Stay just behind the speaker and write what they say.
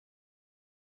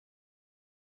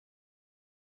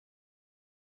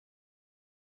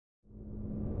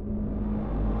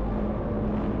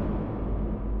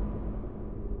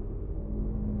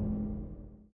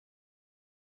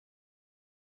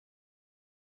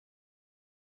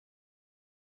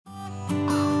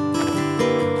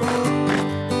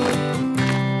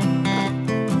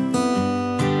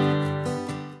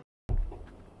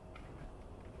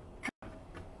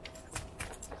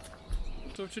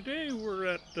Today we're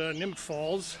at Nymph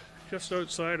Falls, just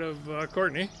outside of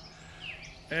Courtenay,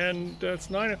 and it's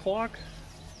 9 o'clock,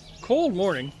 cold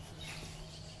morning,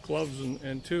 gloves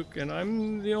and toque, and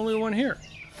I'm the only one here.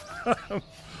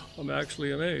 I'm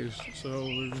actually amazed. So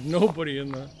there's nobody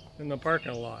in the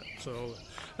parking lot, so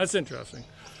that's interesting.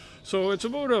 So it's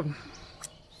about a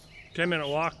 10-minute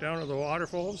walk down to the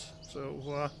waterfalls,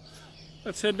 so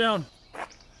let's head down.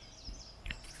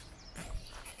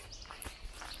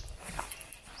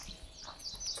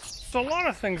 So a lot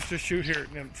of things to shoot here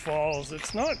at Nymph Falls.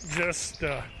 It's not just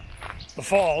the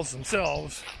falls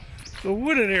themselves. The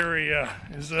wooded area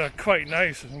is quite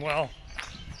nice as well.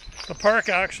 The park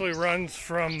actually runs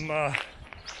from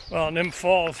Nymph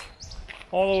Falls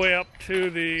all the way up to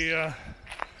the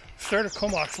start of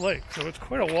Comox Lake. So it's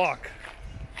quite a walk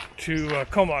to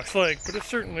Comox Lake, but it's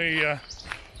certainly, if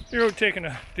you're out taking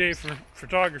a day for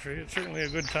photography, it's certainly a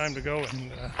good time to go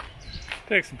and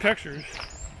take some pictures.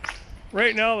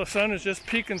 Right now the sun is just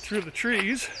peeking through the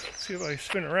trees. Let's see if I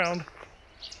spin around.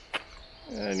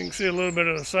 And you can see a little bit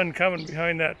of the sun coming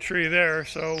behind that tree there.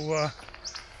 So,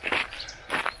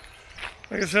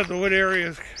 like I said, the wood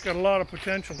area's got a lot of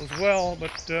potential as well.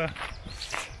 But I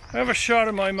have a shot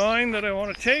in my mind that I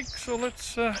want to take, so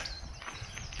let's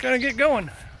kind of get going.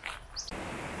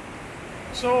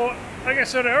 So, like I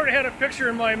said, I already had a picture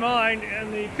in my mind,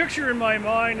 and the picture in my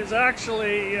mind is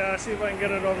actually, see if I can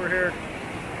get it over here,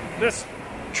 this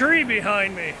tree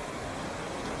behind me.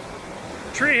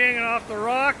 Tree hanging off the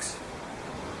rocks,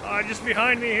 just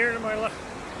behind me here to my left,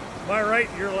 my right,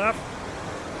 your left.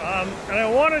 And I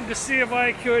wanted to see if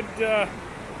I could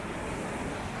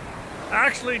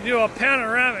actually do a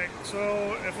panoramic.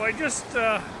 So if I just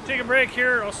take a break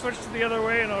here, I'll switch to the other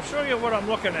way and I'll show you what I'm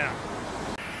looking at.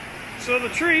 So the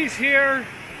trees here,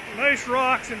 nice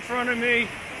rocks in front of me,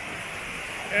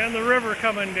 and the river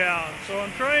coming down. So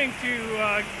I'm trying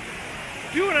to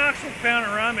do an actual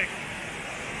panoramic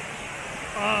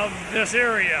of this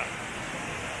area.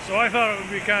 So I thought it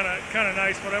would be kind of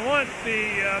nice, but I want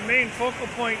the main focal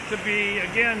point to be,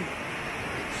 again,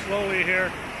 slowly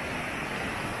here,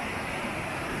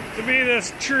 to be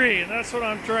this tree, and that's what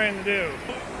I'm trying to do.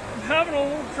 I'm having a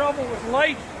little trouble with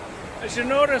light. As you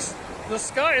notice, the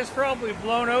sky is probably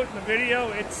blown out in the video.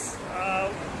 It's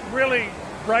really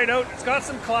bright out. It's got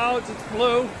some clouds, it's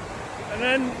blue, and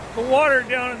then the water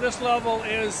down at this level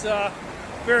is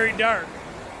very dark.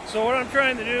 So what I'm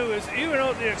trying to do is even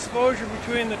out the exposure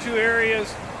between the two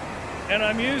areas, and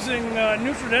I'm using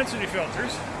neutral density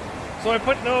filters. So I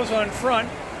put those on front,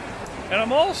 and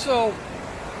I'm also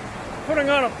putting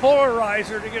on a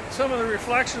polarizer to get some of the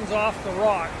reflections off the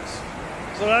rocks.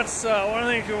 So that's one of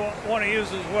the things you want to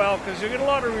use as well, because you get a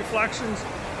lot of reflections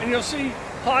and you'll see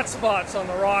hot spots on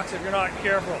the rocks if you're not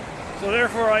careful. So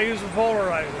therefore I use a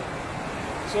polarizer.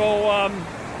 So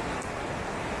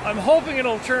I'm hoping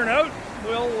it'll turn out.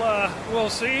 We'll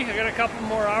see. I got a couple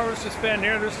more hours to spend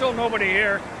here. There's still nobody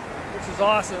here, which is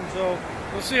awesome. So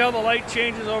we'll see how the light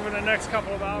changes over the next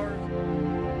couple of hours.